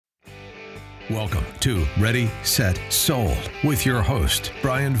Welcome to Ready, Set, Sold with your host,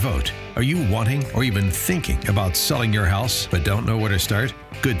 Brian Vogt. Are you wanting or even thinking about selling your house but don't know where to start?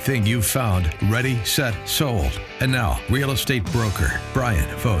 Good thing you found Ready, Set, Sold. And now, real estate broker, Brian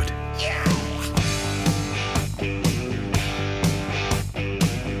Vogt.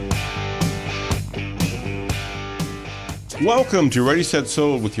 Welcome to Ready, Set,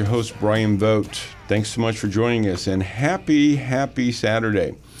 Sold with your host, Brian Vogt. Thanks so much for joining us, and happy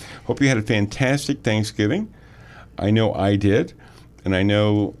Saturday. Hope you had a fantastic Thanksgiving. I know I did, and I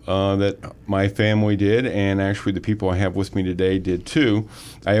know that my family did, and actually the people I have with me today did too.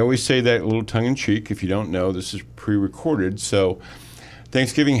 I always say that a little tongue-in-cheek. If you don't know, this is pre-recorded, so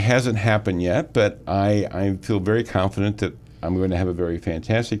Thanksgiving hasn't happened yet, but I feel very confident that I'm going to have a very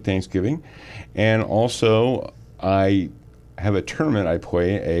fantastic Thanksgiving. And also, I have a tournament I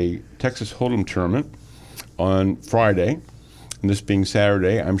play, a Texas Hold'em tournament on Friday. And this being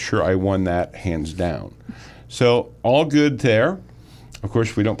Saturday, I'm sure I won that hands down. So all good there. Of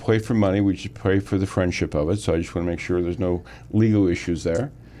course, we don't play for money. We just play for the friendship of it. So I just want to make sure there's no legal issues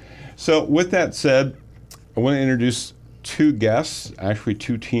there. So with that said, I want to introduce two guests, actually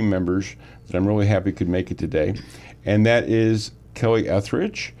two team members that I'm really happy could make it today. And that is Kelly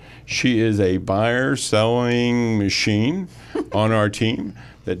Etheridge. She is a buyer selling machine on our team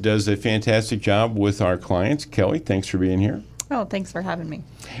that does a fantastic job with our clients. Kelly, thanks for being here. Oh, thanks for having me.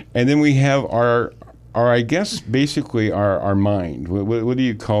 And then we have our I guess, basically our mind. What do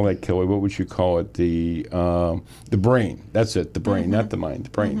you call that, Kelly? What would you call it? The brain. That's it, the brain, not the mind,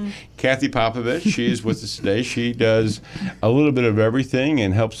 the brain. Mm-hmm. Kathy Popovich, she is with us today. She does a little bit of everything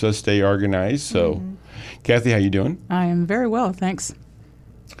and helps us stay organized. So, Kathy, how you doing? I am very well, thanks.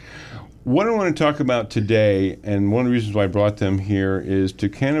 What I want to talk about today, and one of the reasons why I brought them here, is to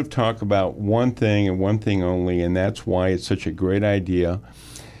kind of talk about one thing and one thing only, and that's why it's such a great idea,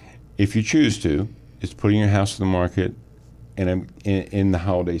 if you choose to, is putting your house on the market in the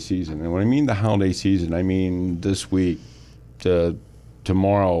holiday season. And when I mean the holiday season, I mean this week to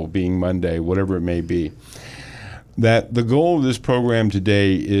tomorrow being Monday, whatever it may be. That the goal of this program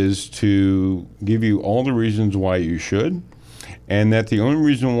today is to give you all the reasons why you should, and that the only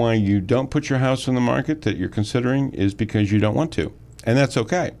reason why you don't put your house on the market that you're considering is because you don't want to. And that's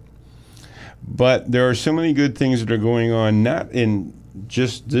okay. But there are so many good things that are going on, not in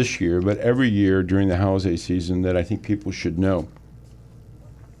just this year, but every year during the holiday season that I think people should know.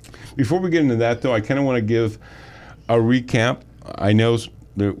 Before we get into that, though, I kind of want to give a recap. I know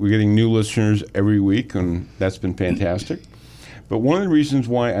that we're getting new listeners every week, and that's been fantastic. But one of the reasons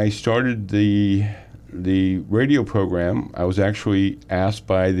why I started the radio program, I was actually asked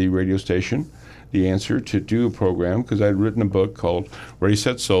by the radio station, The Answer, to do a program because I had written a book called Ready,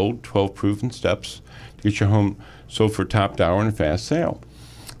 Set, Sold, 12 Proven Steps to Get Your Home Sold for Top Dollar and a Fast Sale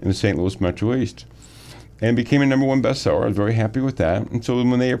in the St. Louis Metro East. And became a #1 bestseller. I was very happy with that. And so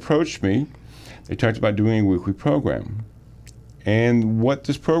when they approached me, they talked about doing a weekly program. And what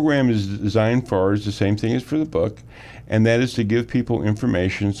this program is designed for is the same thing as for the book, and that is to give people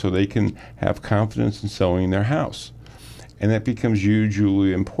information so they can have confidence in selling their house. And that becomes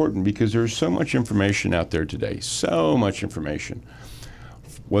hugely important because there's so much information out there today, so much information,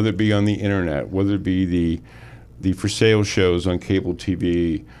 whether it be on the internet, whether it be the for sale shows on cable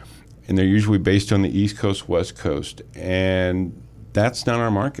TV, and they're usually based on the East Coast, West Coast, and that's not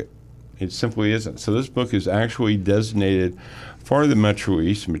our market. It simply isn't. So this book is actually designated for the Metro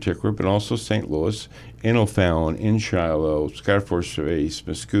East in particular, but also St. Louis, in O'Fallon, in Shiloh, Skyforce Space,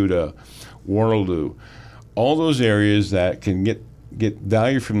 Mascoutah, Waterloo, all those areas that can get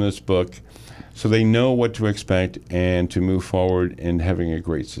value from this book so they know what to expect and to move forward in having a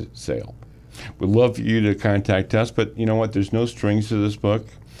great sale. We'd love for you to contact us, but you know what? There's no strings to this book.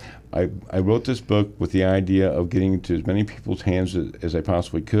 I wrote this book with the idea of getting it to as many people's hands as I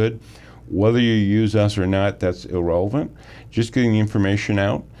possibly could. Whether you use us or not, that's irrelevant. Just getting the information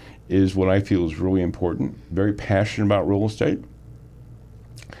out is what I feel is really important. Very passionate about real estate.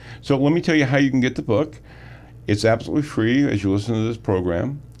 So let me tell you how you can get the book. It's absolutely free as you listen to this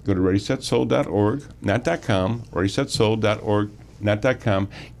program. Go to ReadySetSold.org, not .com, ReadySetSold.org, not .com.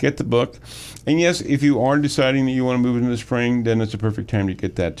 Get the book. And yes, if you are deciding that you want to move in the spring, then it's a perfect time to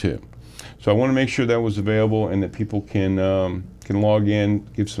get that too. So I want to make sure that was available and that people can log in,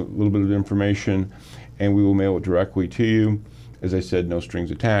 give a little bit of information, and we will mail it directly to you. As I said, no strings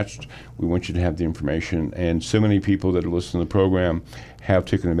attached. We want you to have the information. And so many people that are listening to the program have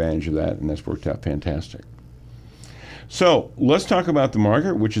taken advantage of that, and that's worked out fantastic. So let's talk about the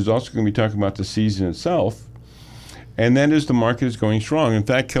market, which is also going to be talking about the season itself. And that is the market is going strong. In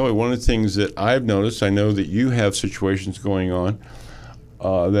fact, Kelly, one of the things that I've noticed, I know that you have situations going on.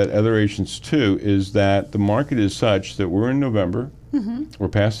 that other agents too, is that the market is such that we're in November, we're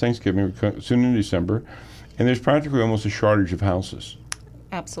past Thanksgiving, we're soon in December, and there's practically almost a shortage of houses.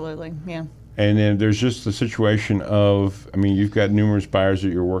 Absolutely, yeah. And then there's just the situation of, I mean, you've got numerous buyers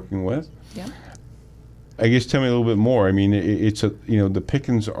that you're working with. Yeah. I guess tell me a little bit more. I mean, it's a, you know, the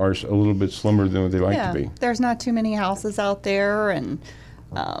pickings are a little bit slimmer than what they like to be. There's not too many houses out there, and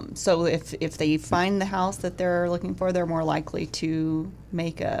so if they find the house that they're looking for, they're more likely to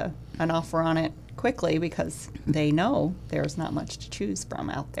make an offer on it quickly because they know there's not much to choose from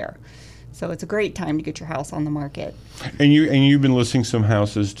out there. So it's a great time to get your house on the market. And you've been listing some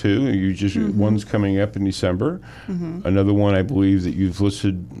houses too. You just one's coming up in December. Another one, I believe that you've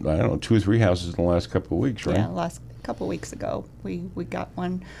listed, I don't know, 2 or 3 houses in the last couple of weeks, right? Yeah, last couple of weeks ago we got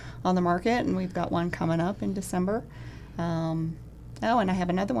one on the market, and we've got one coming up in December. And I have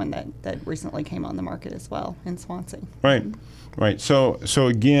another one that recently came on the market as well in Swansea. Right. So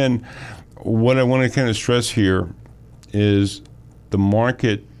again, what I want to kind of stress here is the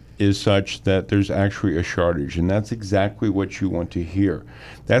market is such that there's actually a shortage, and that's exactly what you want to hear.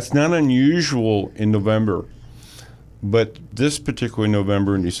 That's not unusual in November, but this particular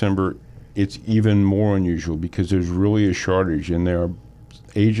November and December, it's even more unusual because there's really a shortage, and there are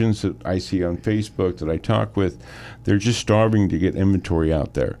agents that I see on Facebook that I talk with, they're just starving to get inventory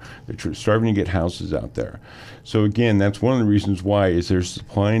out there. They're starving to get houses out there. So again, that's one of the reasons why is there's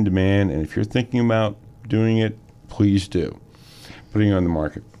supply and demand, and if you're thinking about doing it, please do, putting it on the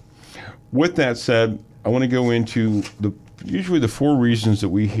market. With that said, I want to go into usually the 4 reasons that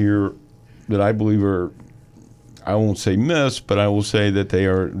we hear that I believe are, I won't say myths, but I will say that they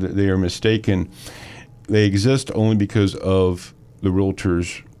are mistaken. They exist only because of the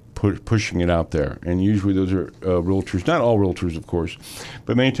realtors pushing it out there. And usually those are realtors, not all realtors, of course,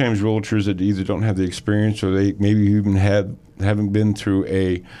 but many times realtors that either don't have the experience or they maybe even haven't been through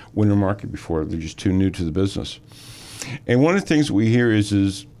a winter market before. They're just too new to the business. And one of the things that we hear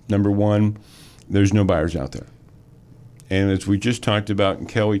is number one, there's no buyers out there. And as we just talked about, and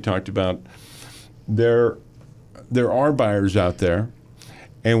Kelly talked about, there are buyers out there.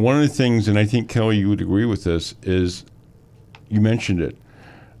 And one of the things, and I think, Kelly, you would agree with this, is you mentioned it.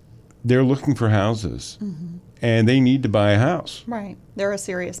 They're looking for houses, and they need to buy a house. Right. They're a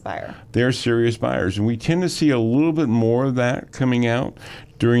serious buyer. They're serious buyers. And we tend to see a little bit more of that coming out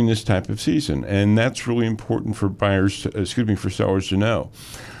during this type of season. And that's really important for for sellers to know.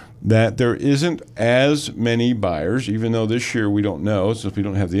 That there isn't as many buyers, even though this year we don't know since we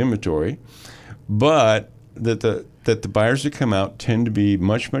don't have the inventory, but that the buyers that come out tend to be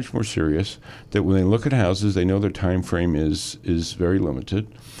much, much more serious, that when they look at houses, they know their time frame is very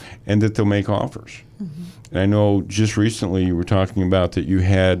limited, and that they'll make offers. And I know just recently you were talking about that you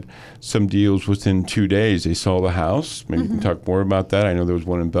had some deals within 2 days. They saw the house. Maybe you can talk more about that. I know there was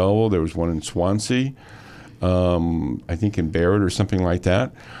one in Belleville. There was one in Swansea. I think in Barrett or something like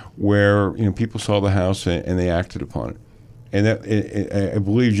that, where people saw the house and they acted upon it. And that, I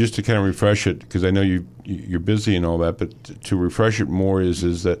believe, just to kind of refresh it, because I know you're busy and all that, but to refresh it more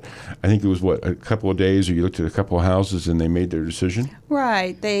is that I think it was a couple of days, or you looked at a couple of houses and they made their decision.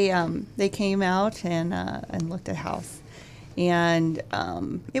 Right. They came out and looked at a house, and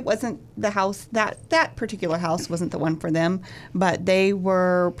it wasn't the house that particular house wasn't the one for them, but they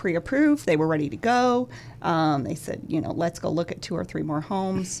were pre-approved. They were ready to go. They said, let's go look at 2 or 3 more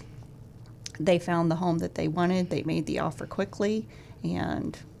homes. They found the home that they wanted. They made the offer quickly,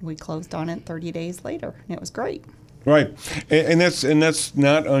 and we closed on it 30 days later, and it was great. Right, and that's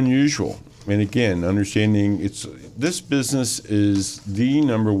not unusual. And again, understanding this business is the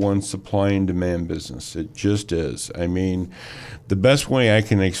number one supply and demand business. It just is. I mean, the best way I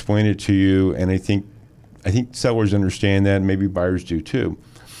can explain it to you, and I think sellers understand that, and maybe buyers do too.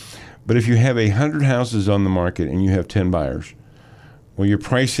 But if you have 100 houses on the market and you have 10 buyers, well, your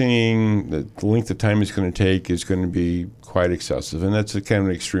pricing, the length of time it's going to take is going to be quite excessive. And that's a kind of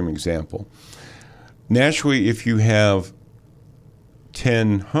an extreme example. Naturally, if you have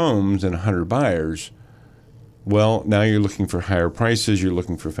 10 homes and 100 buyers, well, now you're looking for higher prices, you're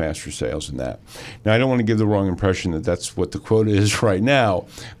looking for faster sales than that. Now, I don't want to give the wrong impression that that's what the quota is right now,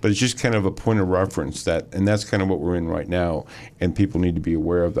 but it's just kind of a point of reference, and that's kind of what we're in right now, and people need to be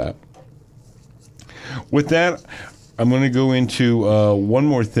aware of that. With that, I'm going to go into one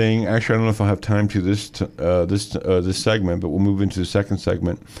more thing. Actually, I don't know if I'll have time to this segment, but we'll move into the second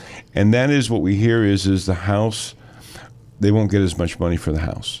segment. And that is what we hear is the house, they won't get as much money for the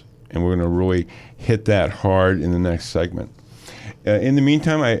house. And we're going to really hit that hard in the next segment. In the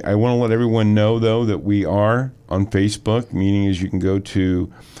meantime, I want to let everyone know, though, that we are on Facebook, meaning is you can go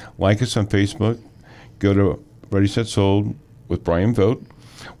to like us on Facebook, go to Ready, Set, Sold with Brian Vogt.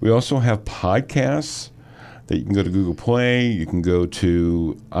 We also have podcasts that you can go to Google Play, you can go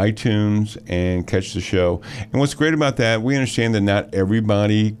to iTunes and catch the show. And what's great about that, we understand that not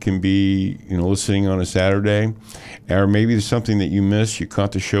everybody can be, listening on a Saturday, or maybe there's something that you missed, you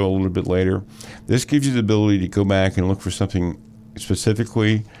caught the show a little bit later. This gives you the ability to go back and look for something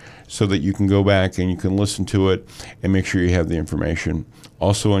specifically so that you can go back and you can listen to it and make sure you have the information.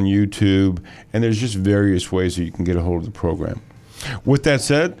 Also on YouTube, and there's just various ways that you can get a hold of the program. With that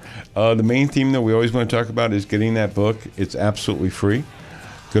said, the main theme that we always want to talk about is getting that book. It's absolutely free.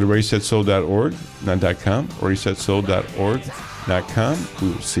 Go to ReadySetSold.org, not .com, ReadySetSold.org.com. We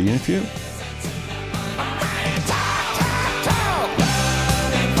will see you in a few.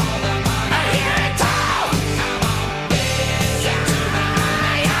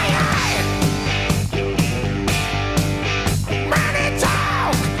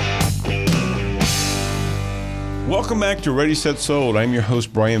 Welcome back to Ready, Set, Sold. I'm your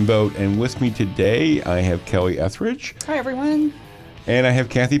host, Brian Vogt, and with me today, I have Kelly Etheridge. Hi, everyone. And I have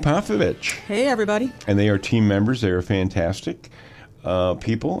Kathy Pofovich. Hey, everybody. And they are team members. They are fantastic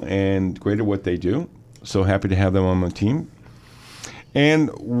people and great at what they do. So happy to have them on the team. And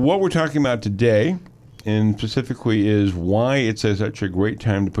what we're talking about today, and specifically, is why it's such a great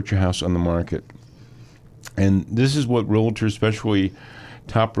time to put your house on the market. And this is what realtors, especially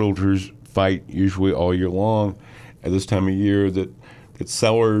top realtors, fight usually all year long. At this time of year, that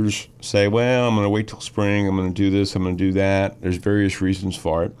sellers say, well, I'm going to wait till spring, I'm going to do this, I'm going to do that. There's various reasons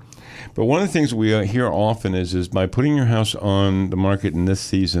for it. But one of the things that we hear often is by putting your house on the market in this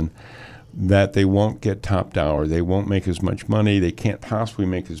season, that they won't get top dollar. They won't make as much money. They can't possibly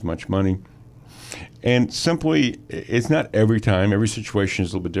make as much money. And simply, it's not every time. Every situation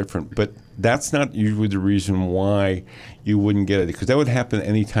is a little bit different. But that's not usually the reason why you wouldn't get it, because that would happen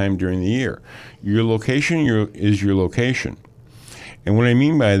any time during the year. Your location is your location. And what I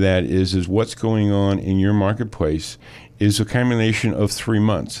mean by that is what's going on in your marketplace is a combination of 3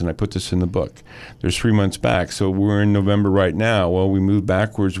 months. And I put this in the book. There's 3 months back. So we're in November right now. Well, we move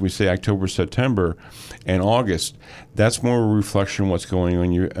backwards. We say October, September, and August. That's more a reflection of what's going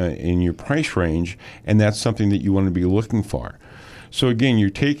on in your price range. And that's something that you want to be looking for. So again, you're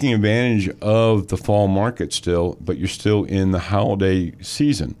taking advantage of the fall market still, but you're still in the holiday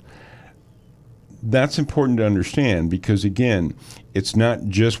season. That's important to understand because, again, it's not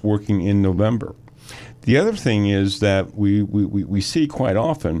just working in November. The other thing is that we see quite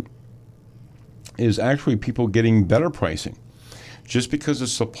often is actually people getting better pricing just because of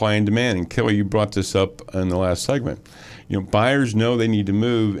supply and demand. And Kelly, you brought this up in the last segment. Buyers know they need to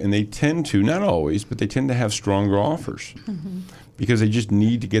move, and they tend to, not always, but they tend to have stronger offers because they just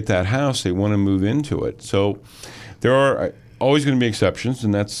need to get that house. They want to move into it. So there are always going to be exceptions,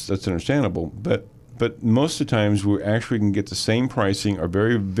 and that's understandable. But most of the times we actually can get the same pricing or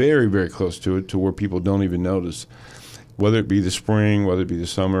very, very, very close to it to where people don't even notice, whether it be the spring, whether it be the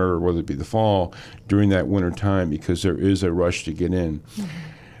summer, or whether it be the fall during that winter time, because there is a rush to get in.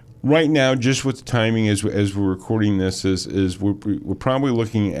 Right now, just with the timing as we're recording this, is we're probably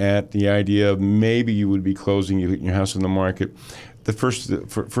looking at the idea of maybe you would be closing your house on the market the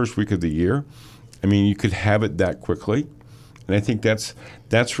first week of the year. I mean, you could have it that quickly, and I think that's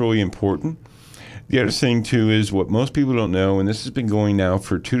really important. The other thing, too, is what most people don't know, and this has been going now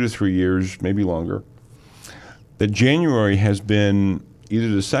for 2 to 3 years, maybe longer, that January has been either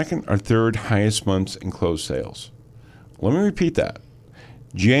the second or third highest months in closed sales. Let me repeat that.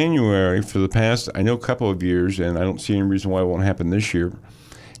 January, for the past, I know, couple of years, and I don't see any reason why it won't happen this year,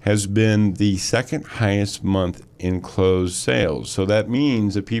 has been the second highest month in closed sales. So that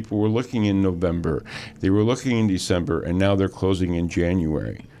means that people were looking in November, they were looking in December, and now they're closing in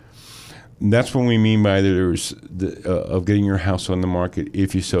January. That's what we mean by of getting your house on the market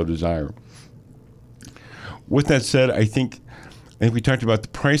if you so desire. With that said, I think we talked about the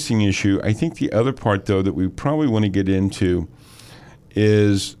pricing issue. I think the other part, though, that we probably want to get into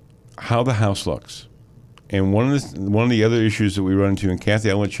is how the house looks. And one of the other issues that we run into, and Kathy,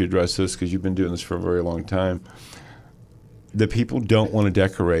 I'll let you address this because you've been doing this for a very long time, that people don't want to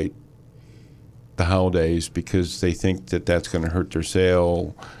decorate the holidays because they think that that's going to hurt their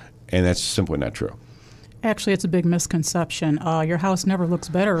sale. And that's simply not true. Actually, it's a big misconception. Your house never looks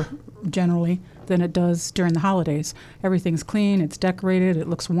better, generally, than it does during the holidays. Everything's clean, it's decorated, it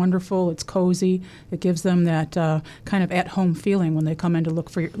looks wonderful, it's cozy. It gives them that kind of at-home feeling when they come in to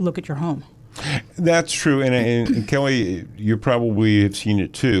look at your home. That's true. And Kelly, you probably have seen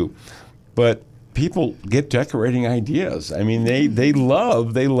it too. But people get decorating ideas. I mean, they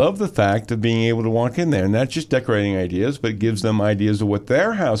love the fact of being able to walk in there, and not just decorating ideas, but it gives them ideas of what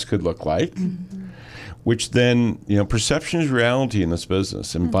their house could look like. which then, perception is reality in this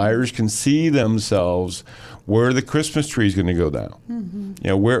business, and buyers can see themselves where the Christmas tree is going to go down.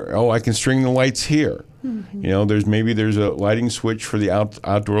 I can string the lights here. There's a lighting switch for the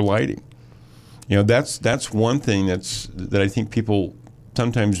outdoor lighting. That's one thing that I think people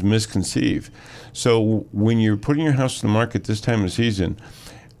sometimes misconceive. So when you're putting your house in the market this time of season,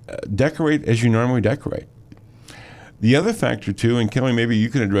 decorate as you normally decorate. The other factor too, and Kelly, maybe you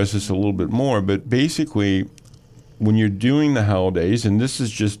can address this a little bit more, but basically when you're doing the holidays, and this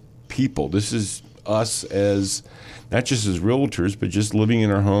is just people, this is us as, not just as realtors, but just living in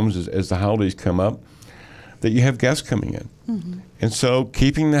our homes as the holidays come up, that you have guests coming in. Mm-hmm. And so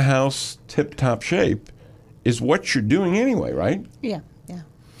keeping the house tip-top shape is what you're doing anyway, right? Yeah.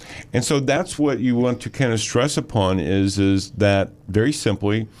 And so that's what you want to kind of stress upon is that very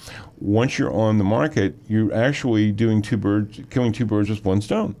simply, once you're on the market, you're actually killing two birds with one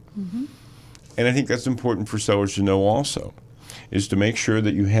stone. Mm-hmm. And I think that's important for sellers to know also, is to make sure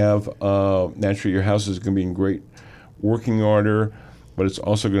that you have, naturally your house is going to be in great working order, but it's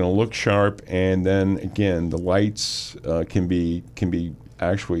also going to look sharp. And then again, the lights can be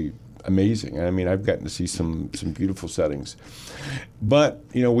actually amazing. I mean, I've gotten to see some beautiful settings. But,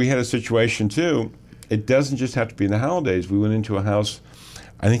 we had a situation too. It doesn't just have to be in the holidays. We went into a house,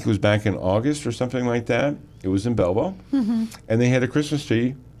 I think it was back in August or something like that. It was in Belleville. Mm-hmm. And they had a Christmas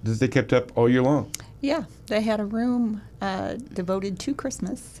tree that they kept up all year long. Yeah, they had a room devoted to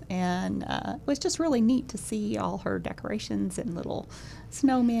Christmas, and it was just really neat to see all her decorations and little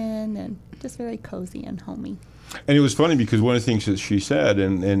snowmen, and just very cozy and homey. And it was funny because one of the things that she said,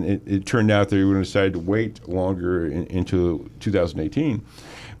 and it turned out that we were going to decide to wait longer into 2018,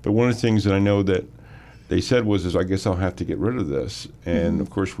 but one of the things that I know that they said was, I guess I'll have to get rid of this. And of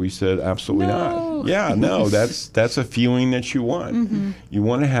course we said, absolutely not. Yeah, no, that's a feeling that you want. Mm-hmm. You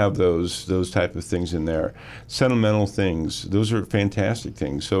want to have those type of things in there. Sentimental things, those are fantastic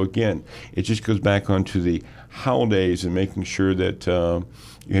things. So again, it just goes back onto the holidays and making sure that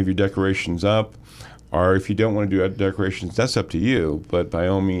you have your decorations up. Or if you don't want to do decorations, that's up to you. But by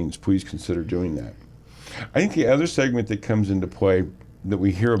all means, please consider doing that. I think the other segment that comes into play that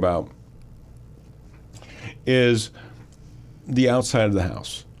we hear about is the outside of the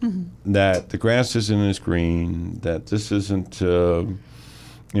house. Mm-hmm. That the grass isn't as green, that this isn't,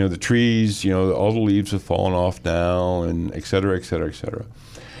 the trees, all the leaves have fallen off now, and et cetera, et cetera, et cetera.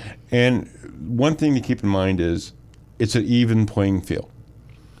 And one thing to keep in mind is it's an even playing field.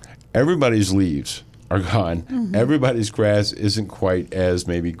 Everybody's leaves are gone. Mm-hmm. Everybody's grass isn't quite as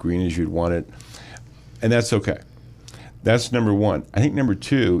maybe green as you'd want it, and that's okay. That's number one. I think number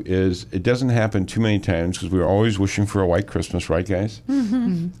two is it doesn't happen too many times because we're always wishing for a white Christmas, right, guys?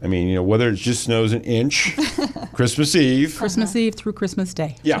 Mm-hmm. I mean, whether it just snows an inch, Christmas Eve. Christmas Eve through Christmas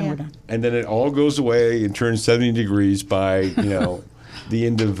Day. Yeah. We're done. And then it all goes away and turns 70 degrees by, the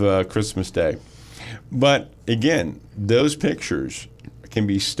end of Christmas Day. But again, those pictures can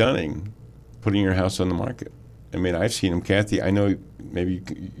be stunning putting your house on the market. I mean, I've seen them, Kathy. I know maybe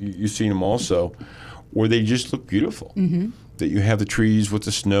you've seen them also, where they just look beautiful. Mm-hmm. That you have the trees with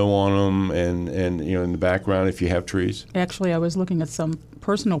the snow on them, and in the background if you have trees. Actually, I was looking at some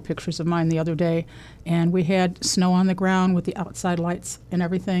personal pictures of mine the other day, and we had snow on the ground with the outside lights and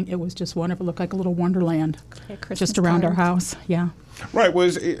everything. It was just wonderful. It looked like a little wonderland just around our house. Yeah. Right. Well,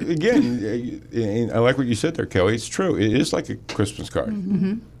 again, I like what you said there, Kelly. It's true. It is like a Christmas card.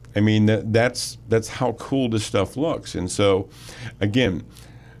 Mm-hmm. I mean, that's how cool this stuff looks. And so, again,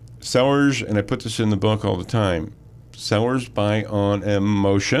 sellers, and I put this in the book all the time, sellers buy on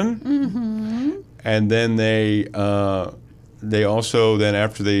emotion, mm-hmm. and then they also, then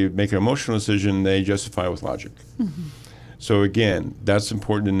after they make an emotional decision, they justify with logic. Mm-hmm. So again, that's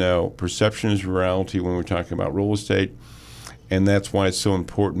important to know. Perception is reality when we're talking about real estate. And that's why it's so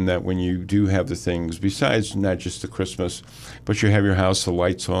important that when you do have the things, besides not just the Christmas, but you have your house, the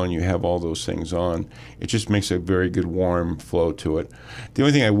lights on, you have all those things on, it just makes a very good warm flow to it. The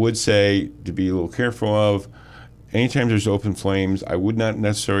only thing I would say to be a little careful of, anytime there's open flames, I would not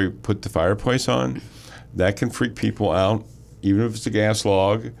necessarily put the fireplace on. That can freak people out, even if it's a gas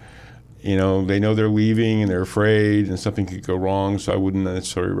log. They know they're leaving and they're afraid and something could go wrong, so I wouldn't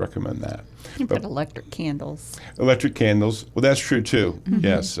necessarily recommend that. You put electric candles. Electric candles. Well, that's true, too. Mm-hmm.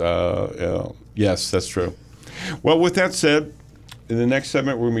 Yes. Yes, that's true. Well, with that said, in the next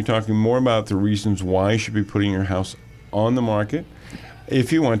segment, we're going to be talking more about the reasons why you should be putting your house on the market.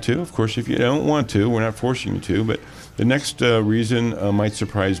 If you want to. Of course, if you don't want to, we're not forcing you to. But the next reason might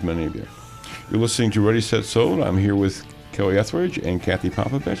surprise many of you. You're listening to Ready, Set, Sold. I'm here with Kelly Etheridge and Kathy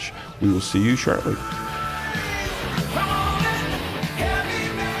Popovich. We will see you shortly.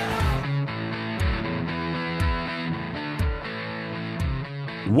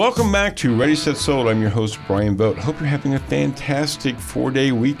 Welcome back to Ready, Set, Sold. I'm your host, Brian Vogt. Hope you're having a fantastic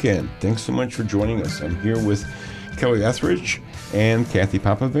 4-day weekend. Thanks so much for joining us. I'm here with Kelly Etheridge and Kathy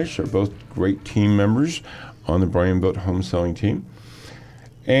Popovich. They're both great team members on the Brian Vogt home selling team.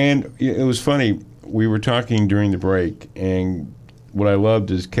 And it was funny. We were talking during the break, and what I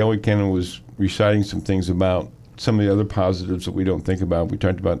loved is Kelly kind of was reciting some things about some of the other positives that we don't think about. We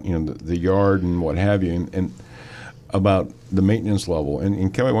talked about, the yard and what have you, and about the maintenance level.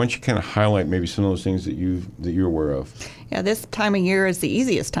 And Kelly, why don't you kind of highlight maybe some of those things that you're aware of? Yeah, this time of year is the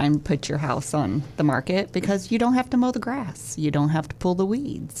easiest time to put your house on the market because you don't have to mow the grass. You don't have to pull the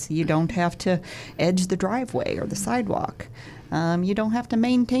weeds. You don't have to edge the driveway or the sidewalk. You don't have to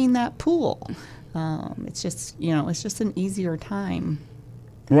maintain that pool. It's just an easier time.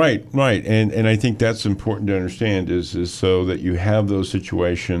 Right. And I think that's important to understand is so that you have those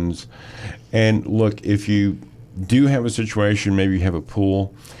situations. And look, if you do have a situation, maybe you have a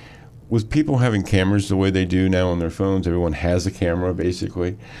pool, with people having cameras the way they do now on their phones, everyone has a camera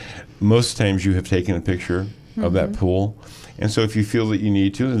basically. Most times you have taken a picture of that pool. And so if you feel that you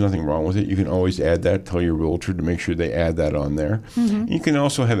need to, there's nothing wrong with it. You can always add that, tell your realtor to make sure they add that on there. You can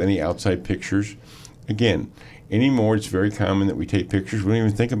also have any outside pictures. Again, anymore it's very common that we take pictures, we don't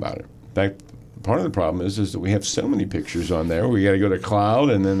even think about it. In fact, part of the problem is that we have so many pictures on there, we got to go to cloud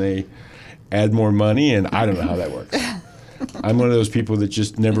and then they add more money, and I don't know how that works. I'm one of those people that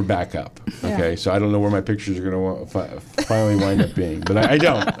just never back up. Okay, so I don't know where my pictures are going to finally wind up being, but I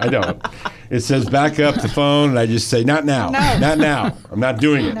don't. It says back up the phone, and I just say not now, not now. I'm not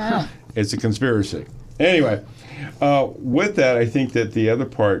doing it. No. It's a conspiracy. Anyway, with that, I think that the other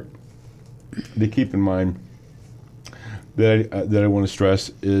part to keep in mind that I want to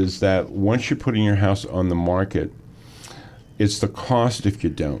stress is that once you're putting your house on the market, it's the cost if you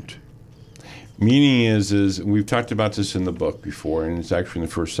don't. Meaning is we've talked about this in the book before, and it's actually in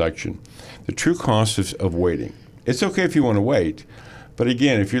the first section. The true cost of waiting. It's okay if you want to wait, but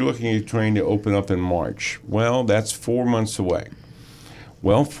again, if you're looking at trying to open up in March, well, that's 4 months away.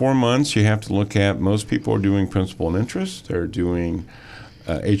 Well, 4 months, you have to look at, most people are doing principal and interest. They're doing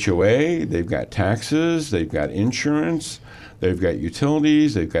HOA, they've got taxes, they've got insurance, they've got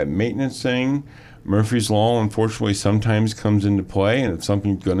utilities, they've got maintenance thing. Murphy's Law, unfortunately, sometimes comes into play, and if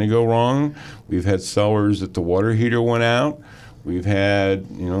something's going to go wrong, we've had sellers that the water heater went out. We've had,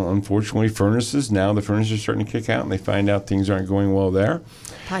 unfortunately, furnaces. Now the furnaces are starting to kick out, and they find out things aren't going well there.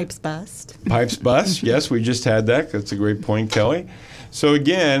 Pipes bust. Yes, we just had that. That's a great point, Kelly. So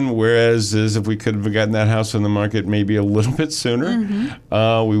again, whereas if we could have gotten that house on the market maybe a little bit sooner,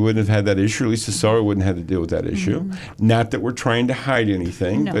 we wouldn't have had that issue. At least the seller wouldn't have to deal with that issue. Not that we're trying to hide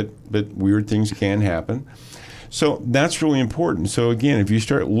anything, but weird things can happen. So that's really important. So again, if you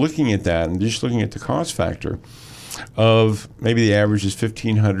start looking at that and just looking at the cost factor of maybe the average is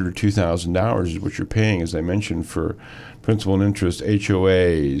 $1,500 or $2,000 is what you're paying, as I mentioned, for principal and interest,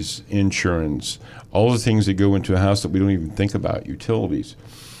 HOAs, insurance, all the things that go into a house that we don't even think about, utilities.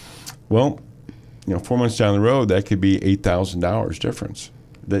 Well, 4 months down the road, that could be $8,000 difference.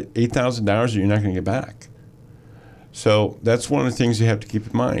 That $8,000 that you're not going to get back. So that's one of the things you have to keep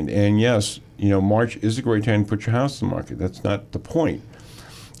in mind. And yes, March is a great time to put your house on the market. That's not the point.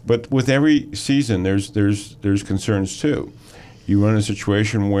 But with every season, there's concerns too. You run a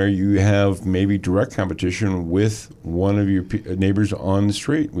situation where you have maybe direct competition with one of your neighbors on the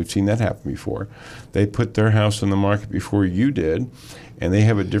street. We've seen that happen before. They put their house on the market before you did, and they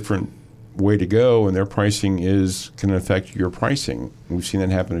have a different way to go, and their pricing can affect your pricing. We've seen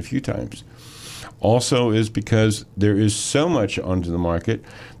that happen a few times. Also is because there is so much onto the market,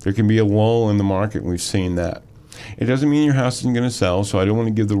 there can be a lull in the market, and we've seen that. It doesn't mean your house isn't going to sell, so I don't want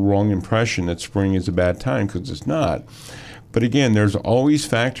to give the wrong impression that spring is a bad time, because it's not. But again, there's always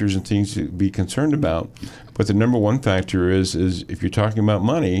factors and things to be concerned about. But the number one factor is if you're talking about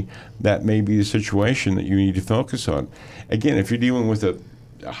money, that may be the situation that you need to focus on. Again, if you're dealing with a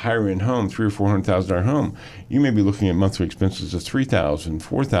higher-end home, $300,000 or $400,000 home, you may be looking at monthly expenses of $3,000,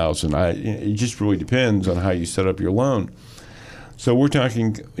 $4,000. It just really depends on how you set up your loan. So we're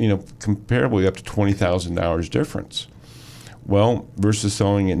talking, comparably up to $20,000 difference. Well, versus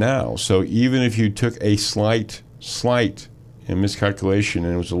selling it now. So even if you took a slight miscalculation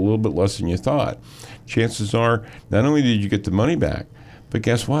and it was a little bit less than you thought, chances are not only did you get the money back, but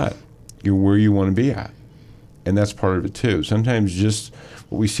guess what? You're where you want to be at. And that's part of it too. Sometimes just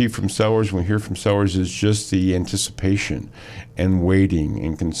what we see from sellers, when we hear from sellers, is just the anticipation and waiting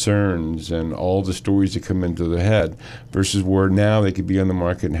and concerns and all the stories that come into their head versus where now they could be on the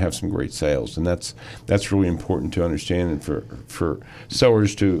market and have some great sales. And that's really important to understand and for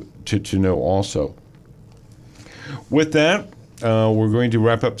sellers to know also. With that, we're going to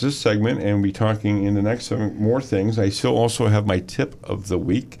wrap up this segment and be talking in the next segment more things. I still also have my tip of the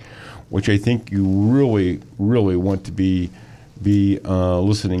week, which I think you really, really want to be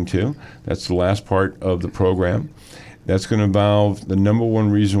listening to. That's the last part of the program. That's going to involve the number one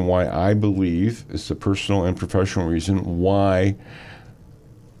reason why I believe, it's the personal and professional reason, why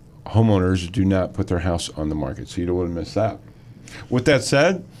homeowners do not put their house on the market. So you don't want to miss that. With that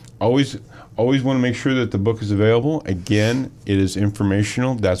said, always want to make sure that the book is available. Again, it is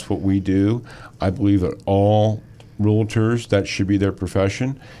informational. That's what we do. I believe that all realtors, that should be their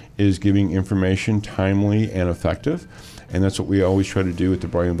profession, is giving information timely and effective. And that's what we always try to do with the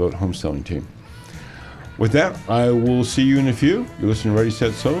Brian Vogt Home Selling Team. With that, I will see you in a few. You're listening to Ready,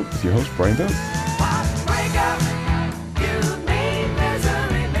 Set, Sold with your host, Brian Vogt.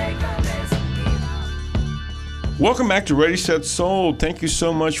 Welcome back to Ready, Set, Sold. Thank you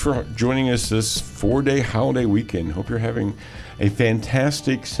so much for joining us this 4-day holiday weekend. Hope you're having a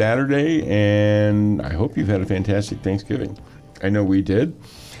fantastic Saturday, and I hope you've had a fantastic Thanksgiving. I know we did.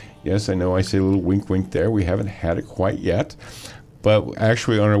 Yes, I know I say a little wink, wink there. We haven't had it quite yet. But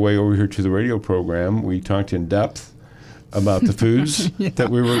actually, on our way over here to the radio program, we talked in depth about the foods that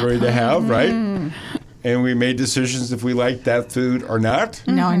we were going to have, right? And we made decisions if we liked that food or not.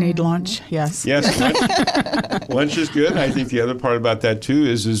 Now I need lunch, yes. Yes, lunch is good. I think the other part about that, too,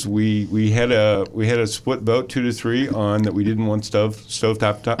 is we had a split vote 2-3 on that we didn't want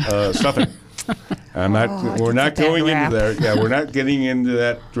stovetop stuffing. We're not going into there. Yeah, we're not getting into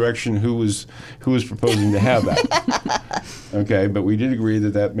that direction. Who was proposing to have that? Okay, but we did agree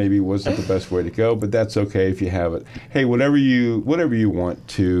that maybe wasn't the best way to go. But that's okay if you have it. Hey, whatever you want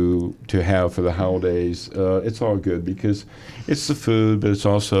to have for the holidays, it's all good because it's the food, but it's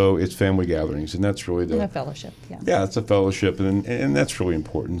family gatherings, and that's really a fellowship. Yeah. Yeah, it's a fellowship, and that's really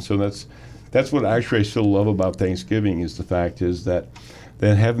important. So that's what actually I still love about Thanksgiving is the fact is that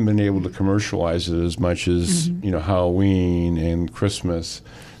they haven't been able to commercialize it as much as Halloween and Christmas.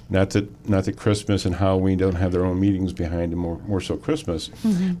 Not that Christmas and Halloween don't have their own meetings behind them, more so Christmas.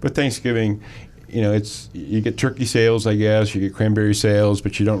 Mm-hmm. But Thanksgiving, you get turkey sales, I guess, you get cranberry sales,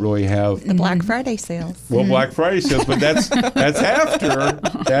 but you don't really have the Black Friday sales. Well, Black Friday sales, but that's after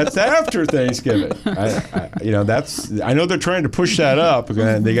Thanksgiving. I know they're trying to push that up.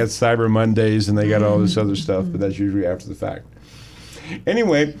 They got Cyber Mondays and they got all this other stuff, but that's usually after the fact.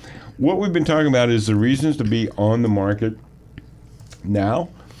 Anyway, what we've been talking about is the reasons to be on the market now.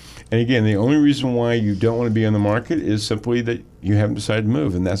 And again, the only reason why you don't want to be on the market is simply that you haven't decided to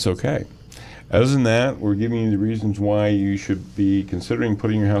move, and that's okay. Other than that, we're giving you the reasons why you should be considering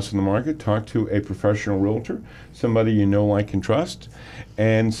putting your house on the market. Talk to a professional realtor, somebody you know, like, and trust,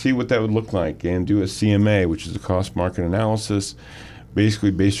 and see what that would look like, and do a CMA, which is a cost market analysis,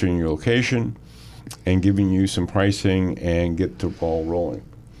 basically based on your location, and giving you some pricing and get the ball rolling.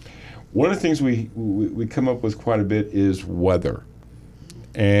 One of the things we come up with quite a bit is weather.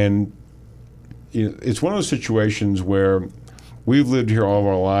 And it's one of those situations where we've lived here all of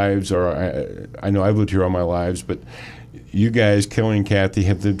our lives, or I know I've lived here all my lives, but you guys, Kelly and Kathy,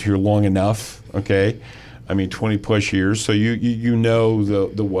 have lived here long enough, okay? 20 plus years, so you know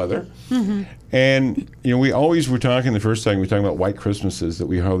the weather. Mm-hmm. And, we always were talking the first time, we were talking about white Christmases that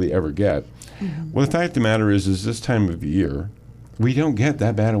we hardly ever get. Mm-hmm. Well, the fact of the matter is this time of year, we don't get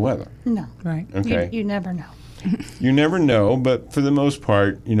that bad of weather. No. Right. Okay. You never know. You never know, but for the most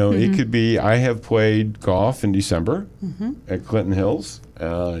part, it could be, I have played golf in December at Clinton Hills.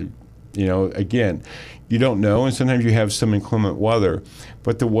 Again, you don't know, and sometimes you have some inclement weather,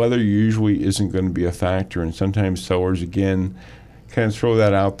 but the weather usually isn't going to be a factor, and sometimes sellers, again, kind of throw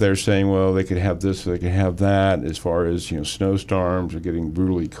that out there saying, well, they could have this or they could have that as far as, snowstorms or getting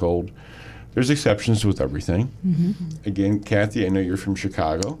brutally cold. There's exceptions with everything. Mm-hmm. Again, Kathy, I know you're from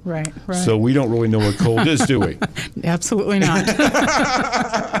Chicago. Right. So we don't really know what cold is, do we? Absolutely not.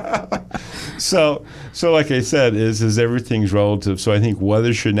 So like I said, is everything's relative. So I think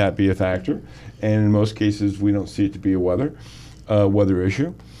weather should not be a factor. And in most cases, we don't see it to be a weather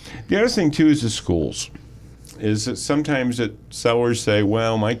issue. The other thing, too, is the schools. Is that sometimes that sellers say,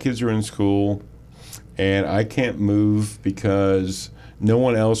 well, my kids are in school, and I can't move because no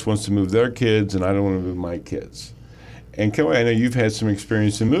one else wants to move their kids, and I don't want to move my kids. And Kelly, I know you've had some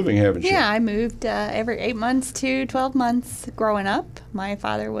experience in moving, haven't you? Yeah, I moved every 8 months to 12 months growing up. My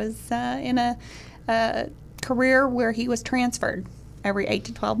father was in a career where he was transferred every 8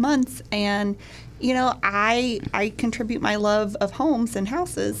 to 12 months. And, I contribute my love of homes and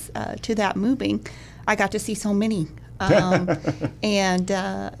houses to that moving. I got to see so many. I'm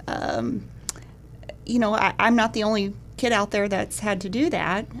not the only kid out there that's had to do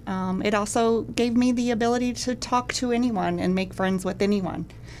that, it also gave me the ability to talk to anyone and make friends with anyone.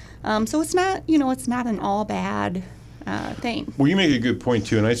 So it's not, it's not an all bad thing. Well, you make a good point,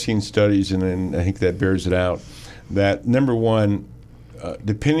 too, and I've seen studies, and I think that bears it out, that, number one,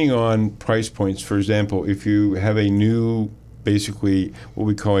 depending on price points, for example, if you have a new, basically what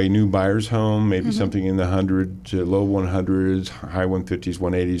we call a new buyer's home, maybe something in the 100 to low 100s, high 150s,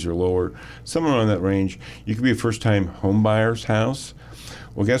 180s or lower, somewhere on that range, you could be a first-time home buyer's house.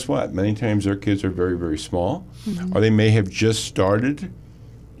 Well, guess what? Many times their kids are very, very small, or they may have just started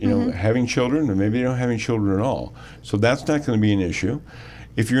having children, or maybe they don't have any children at all. So that's not going to be an issue.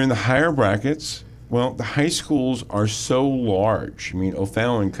 If you're in the higher brackets, well, the high schools are so large. I mean,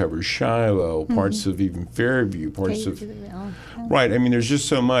 O'Fallon covers Shiloh, parts of even Fairview, parts of... Right. I mean, there's just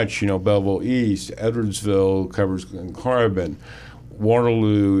so much. Belleville East, Edwardsville covers Carbon,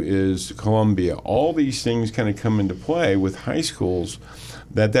 Waterloo is Columbia. All these things kind of come into play with high schools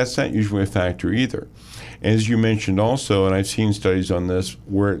that's not usually a factor either. And as you mentioned also, and I've seen studies on this,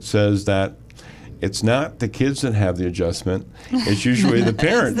 where it says that it's not the kids that have the adjustment. It's usually the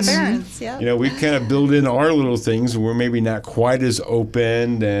parents. It's the parents, yeah. We kind of build in our little things, and we're maybe not quite as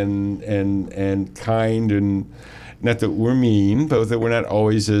open and kind, and not that we're mean, but that we're not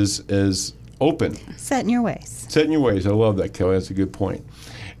always as open. Set in your ways. Set in your ways. I love that, Kelly. That's a good point.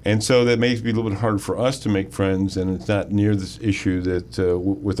 And so that makes it a little bit harder for us to make friends, and it's not near this issue that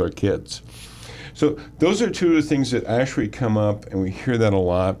with our kids. So those are two of the things that actually come up, and we hear that a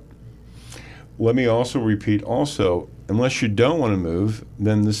lot. Let me also repeat unless you don't want to move,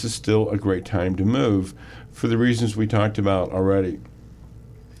 then this is still a great time to move for the reasons we talked about already.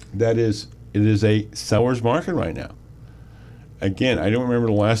 That is, it is a seller's market right now. Again, I don't remember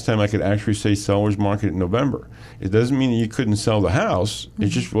the last time I could actually say seller's market in November. It doesn't mean that you couldn't sell the house. It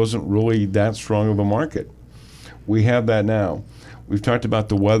just wasn't really that strong of a market. We have that now. We've talked about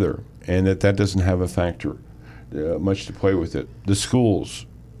the weather, and that doesn't have a factor, much to play with it. The schools,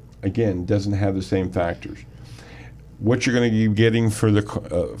 again, doesn't have the same factors. What you're going to be getting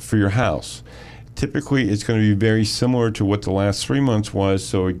for your house, typically it's going to be very similar to what the last 3 months was.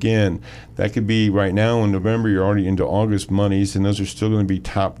 So again, that could be right now in November, you're already into August monies, and those are still going to be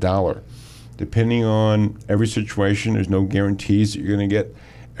top dollar. Depending on every situation, there's no guarantees that you're going to get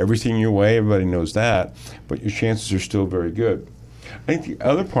everything your way. Everybody knows that, but your chances are still very good. I think the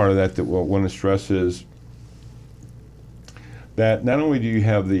other part of that we'll want to stress is that not only do you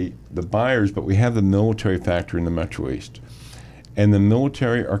have the buyers, but we have the military factor in the Metro East. And the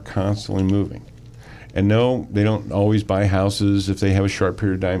military are constantly moving. And no, they don't always buy houses if they have a short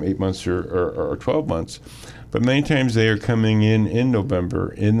period of time, 8 months or 12 months. But many times they are coming in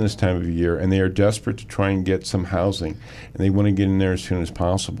November, in this time of year, and they are desperate to try and get some housing. And they want to get in there as soon as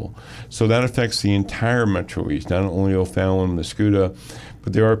possible. So that affects the entire Metro East, not only O'Fallon, Mascoutah,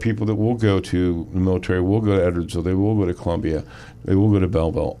 but there are people that will go to the military, will go to Edwardsville, they will go to Columbia, they will go to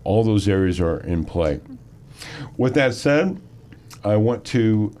Belleville. All those areas are in play. With that said, I want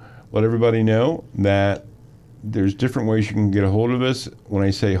to let everybody know that there's different ways you can get a hold of us. When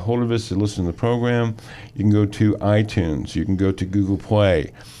I say hold of us to listen to the program, you can go to iTunes, you can go to Google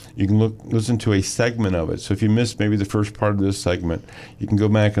Play, you can listen to a segment of it. So if you missed maybe the first part of this segment, you can go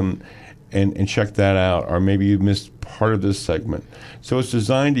back and check that out, or maybe you missed part of this segment. So it's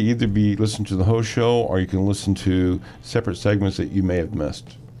designed to either be listened to the whole show, or you can listen to separate segments that you may have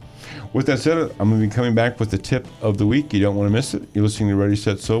missed. With that said, I'm going to be coming back with the tip of the week. You don't want to miss it. You're listening to Ready,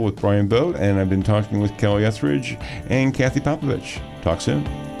 Set, Sold with Brian Vogt, and I've been talking with Kelly Etheridge and Kathy Popovich. Talk soon.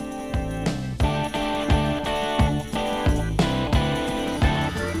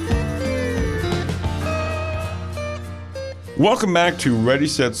 Welcome back to Ready,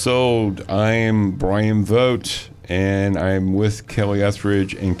 Set, Sold. I am Brian Vogt, and I'm with Kelly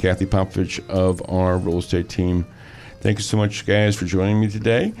Etheridge and Kathy Popovich of our real estate team. Thank you so much, guys, for joining me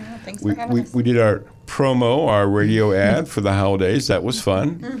today. Yeah, thanks for having us. We did our promo, our radio ad for the holidays. That was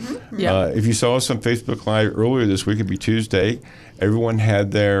fun. Mm-hmm. Yeah. If you saw us on Facebook Live earlier this week, it'd be Tuesday. Everyone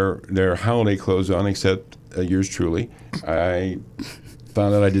had their holiday clothes on except yours truly. I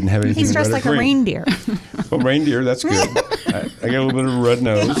found out I didn't have anything. He's dressed like a reindeer. Well, reindeer, that's good. I got a little bit of a red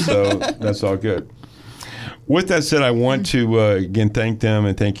nose, so that's all good. With that said, I want to, again, thank them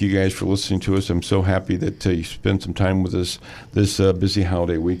and thank you guys for listening to us. I'm so happy that you spent some time with us this busy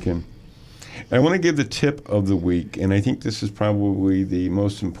holiday weekend. And I want to give the tip of the week, and I think this is probably the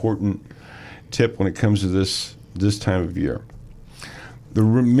most important tip when it comes to this time of year. The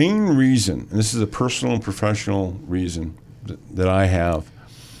main reason, and this is a personal and professional reason that I have,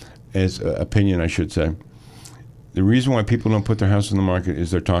 as opinion, I should say, the reason why people don't put their house on the market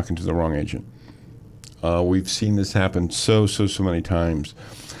is they're talking to the wrong agent. We've seen this happen so many times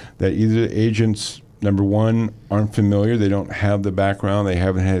that either the agents, number one, aren't familiar. They don't have the background. They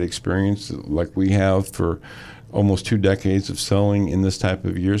haven't had experience like we have for almost 2 decades of selling in this type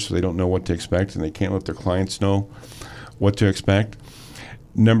of year, so they don't know what to expect, and they can't let their clients know what to expect.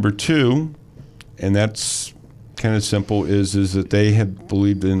 Number two, and that's kind of simple, is that they have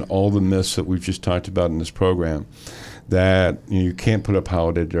believed in all the myths that we've just talked about in this program. That you can't put up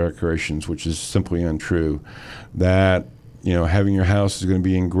holiday decorations, which is simply untrue. That having your house is going to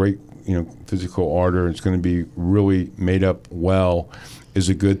be in great physical order, it's going to be really made up well, is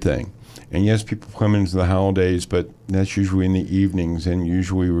a good thing. And yes, people come into the holidays, but that's usually in the evenings, and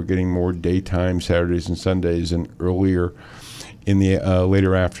usually we're getting more daytime Saturdays and Sundays and earlier in the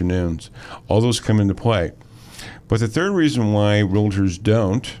later afternoons. All those come into play. But the third reason why realtors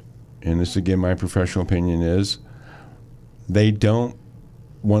don't, and this again my professional opinion is, they don't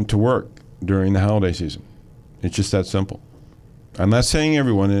want to work during the holiday season. It's just that simple. I'm not saying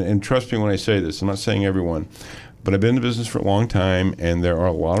everyone, and trust me when I say this, I'm not saying everyone, but I've been in the business for a long time, and there are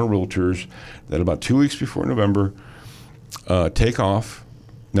a lot of realtors that about 2 weeks before November take off.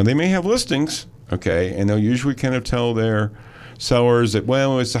 Now, they may have listings, okay, and they'll usually kind of tell their sellers that,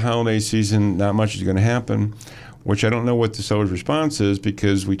 well, it's the holiday season, not much is going to happen, which I don't know what the seller's response is,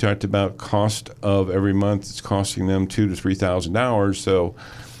 because we talked about cost of every month. It's costing them $2,000 to $3,000, so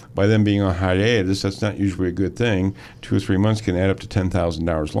by them being on hiatus, that's not usually a good thing. 2 or 3 months can add up to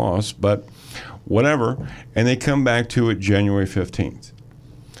 $10,000 loss, but whatever, and they come back to it January 15th.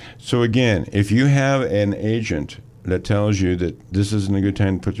 So again, if you have an agent that tells you that this isn't a good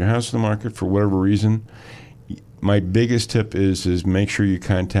time to put your house on the market for whatever reason, my biggest tip is make sure you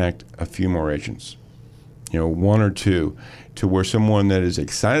contact a few more agents, 1 or 2, to where someone that is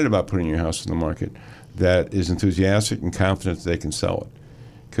excited about putting your house on the market, that is enthusiastic and confident that they can sell it,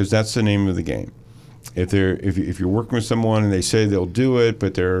 because that's the name of the game. If you're working with someone and they say they'll do it,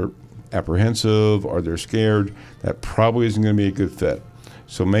 but they're apprehensive or they're scared, that probably isn't going to be a good fit.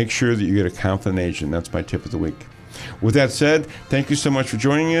 So make sure that you get a confident agent. That's my tip of the week. With that said, thank you so much for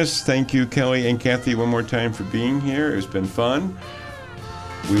joining us. Thank you, Kelly and Kathy, one more time for being here. It's been fun.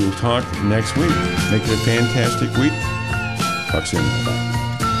 We will talk next week. Make it a fantastic week. Talk soon. Bye.